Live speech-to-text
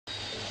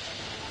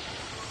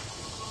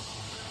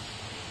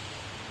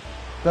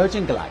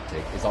Virgin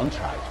Galactic is on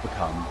track to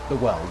become the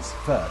world's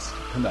first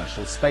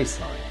commercial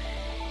space line.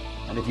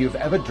 And if you've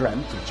ever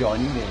dreamt of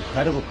joining the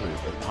incredible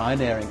group of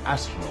pioneering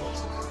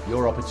astronauts,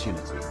 your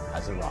opportunity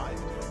has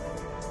arrived.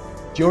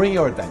 During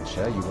your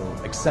adventure, you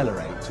will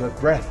accelerate to a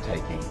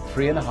breathtaking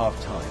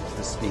 3.5 times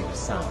the speed of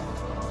sound.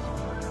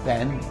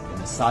 Then, in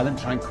the silent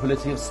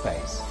tranquility of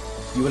space,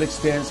 you will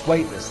experience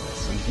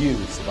weightlessness and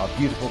views of our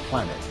beautiful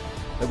planet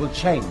that will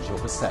change your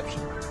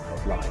perception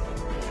of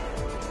life.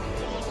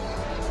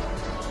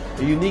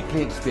 A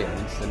uniquely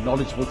experienced and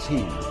knowledgeable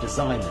team of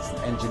designers and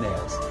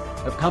engineers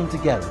have come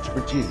together to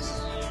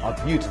produce our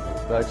beautiful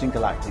Virgin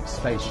Galactic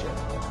spaceship,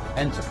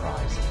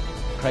 Enterprise,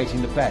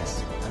 creating the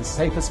best and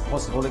safest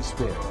possible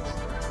experience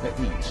for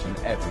each and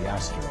every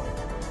astronaut.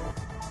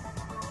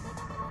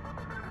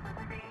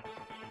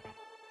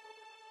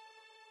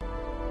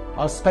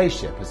 Our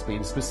spaceship has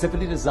been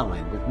specifically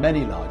designed with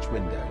many large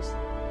windows,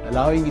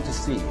 allowing you to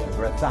see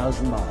over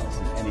 1,000 miles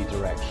in any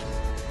direction.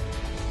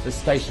 The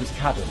spaceship's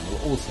cabin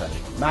will also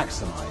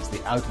maximize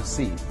the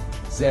out-of-seat,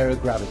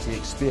 zero-gravity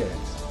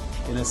experience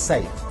in a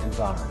safe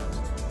environment.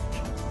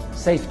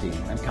 Safety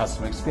and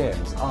customer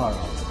experience are,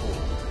 after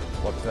all,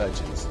 what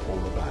Virgin's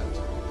all about.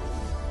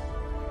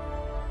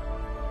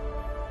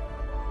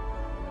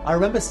 I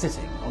remember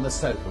sitting on the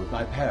sofa with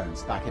my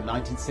parents back in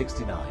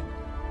 1969,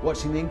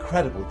 watching the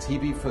incredible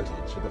TV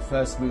footage of the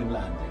first moon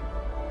landing,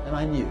 and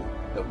I knew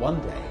that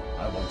one day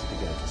I wanted to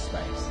go to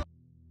space.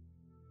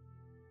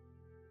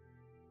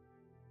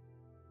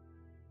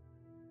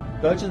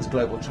 Virgin's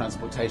global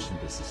transportation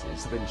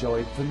businesses have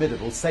enjoyed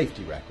formidable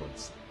safety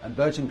records, and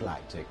Virgin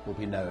Galactic will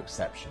be no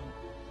exception.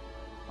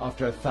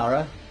 After a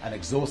thorough and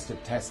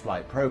exhaustive test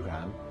flight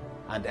program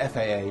and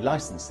FAA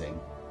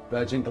licensing,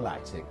 Virgin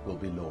Galactic will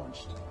be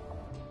launched.